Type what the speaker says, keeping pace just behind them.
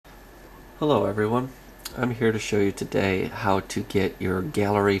Hello everyone, I'm here to show you today how to get your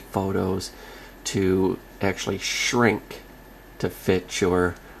gallery photos to actually shrink to fit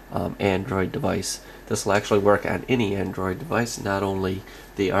your Android device. This will actually work on any Android device, not only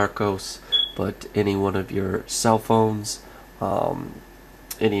the Arcos, but any one of your cell phones,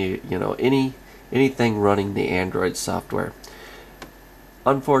 anything running the Android software.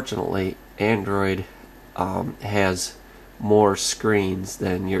 Unfortunately, Android has more screens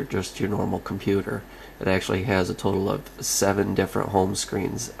than just your normal computer. It actually has a total of 7 different home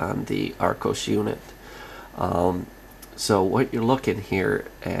screens on the Arcos unit. So what you're looking here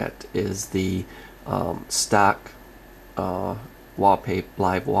at is the stock live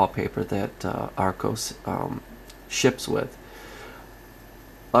wallpaper that Arcos ships with.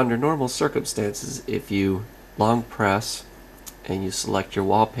 Under normal circumstances, if you long press and you select your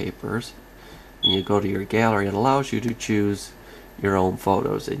wallpapers and you go to your gallery, it allows you to choose your own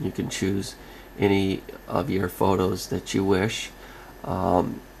photos, and you can choose any of your photos that you wish.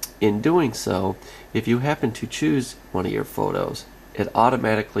 In doing so, if you happen to choose one of your photos, it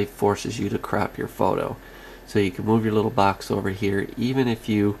automatically forces you to crop your photo. So you can move your little box over here. Even if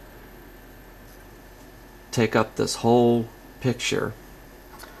you take up this whole picture,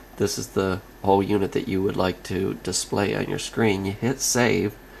 this is the whole unit that you would like to display on your screen, you hit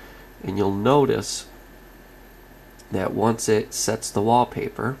save, and you'll notice that once it sets the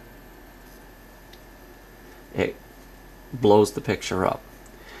wallpaper, it blows the picture up.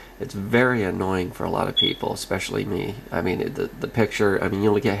 It's very annoying for a lot of people, especially me. I mean, the picture, you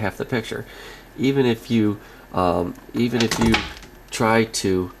only get half the picture. Even if you try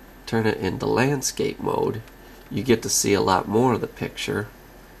to turn it into landscape mode, you get to see a lot more of the picture,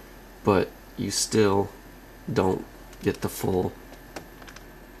 but you still don't get the full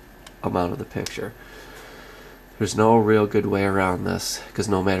amount of the picture. There's no real good way around this, because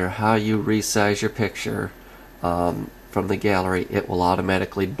no matter how you resize your picture from the gallery, it will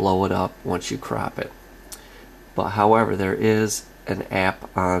automatically blow it up once you crop it. But however, there is an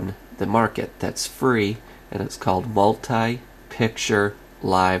app on the market that's free, and it's called MultiPicture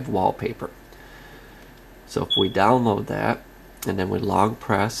Live Wallpaper. So if we download that and then we long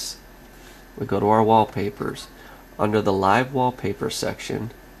press, we go to our wallpapers. Under the live wallpaper section,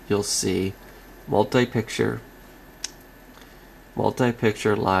 you'll see MultiPicture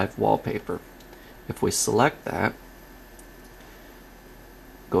Live Wallpaper. If we select that,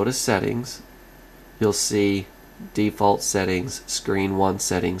 go to settings, you'll see default settings, screen 1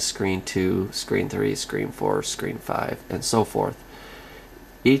 settings, screen 2, screen 3, screen 4, screen 5, and so forth.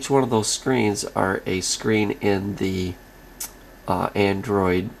 Each one of those screens are a screen in the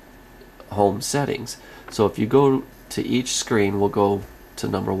Android home settings. So if you go to each screen, we'll go to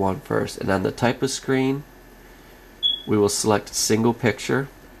number 1 first, and on the type of screen we will select single picture,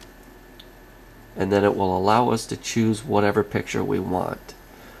 and then it will allow us to choose whatever picture we want,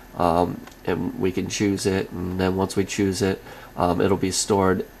 and we can choose it, and then once we choose it, it'll be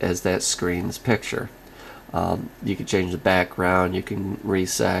stored as that screen's picture. You can change the background, you can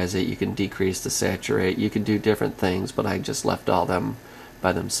resize it, you can decrease the saturate, you can do different things, but I just left all them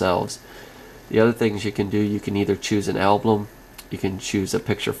by themselves. The other things you can do, you can either choose an album, you can choose a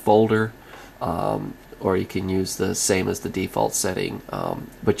picture folder, or you can use the same as the default setting.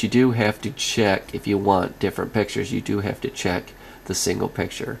 But you do have to check, if you want different pictures, you do have to check the single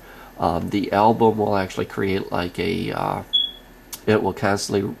picture. The album will actually create like a, it will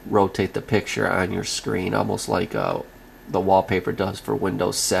constantly rotate the picture on your screen, almost like the wallpaper does for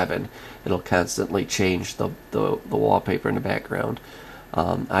Windows 7. It'll constantly change the wallpaper in the background.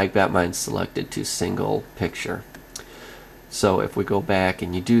 I've got mine selected to single picture. So if we go back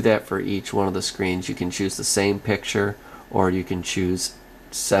and you do that for each one of the screens, you can choose the same picture, or you can choose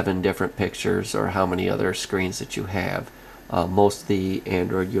 7 different pictures, or how many other screens that you have. Most of the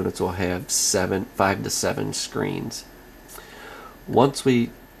Android units will have 5 to 7 screens. Once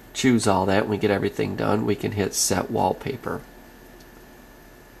we choose all that and we get everything done, we can hit set wallpaper.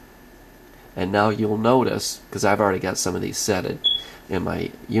 And now you'll notice, because I've already got some of these set in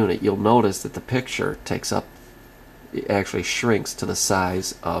my unit, you'll notice that the picture takes up, it actually shrinks to the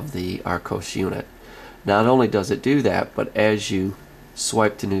size of the Arcos unit. Not only does it do that, but as you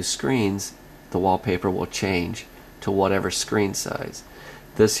swipe to new screens, the wallpaper will change to whatever screen size.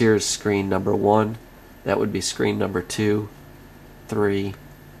 This here is screen number 1, that would be screen number 2, 3,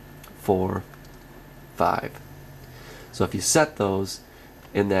 4, 5. So if you set those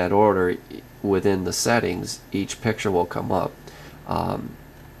in that order within the settings, each picture will come up.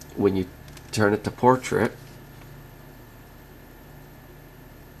 When you turn it to portrait,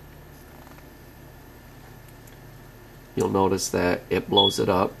 you'll notice that it blows it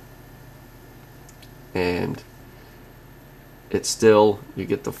up and it's still, you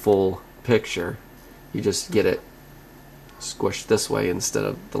get the full picture. You just get it squished this way instead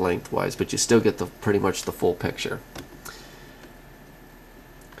of the lengthwise, but you still get the pretty much the full picture.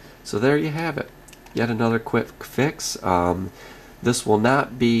 So there you have it. Yet another quick fix. This will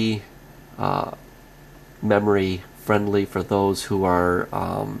not be memory friendly for those who are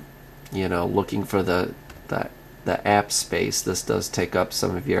you know, looking for the app space. This does take up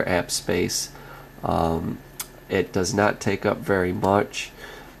some of your app space. It does not take up very much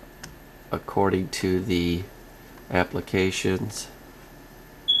according to the applications.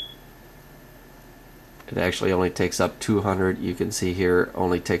 It actually only takes up 200, you can see here,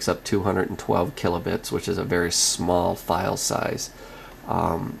 only takes up 212 kilobits, which is a very small file size.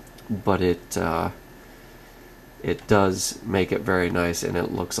 But it does make it very nice, and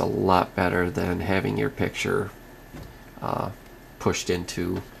it looks a lot better than having your picture pushed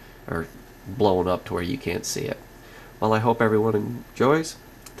into or blown up to where you can't see it. Well, I hope everyone enjoys.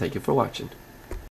 Thank you for watching.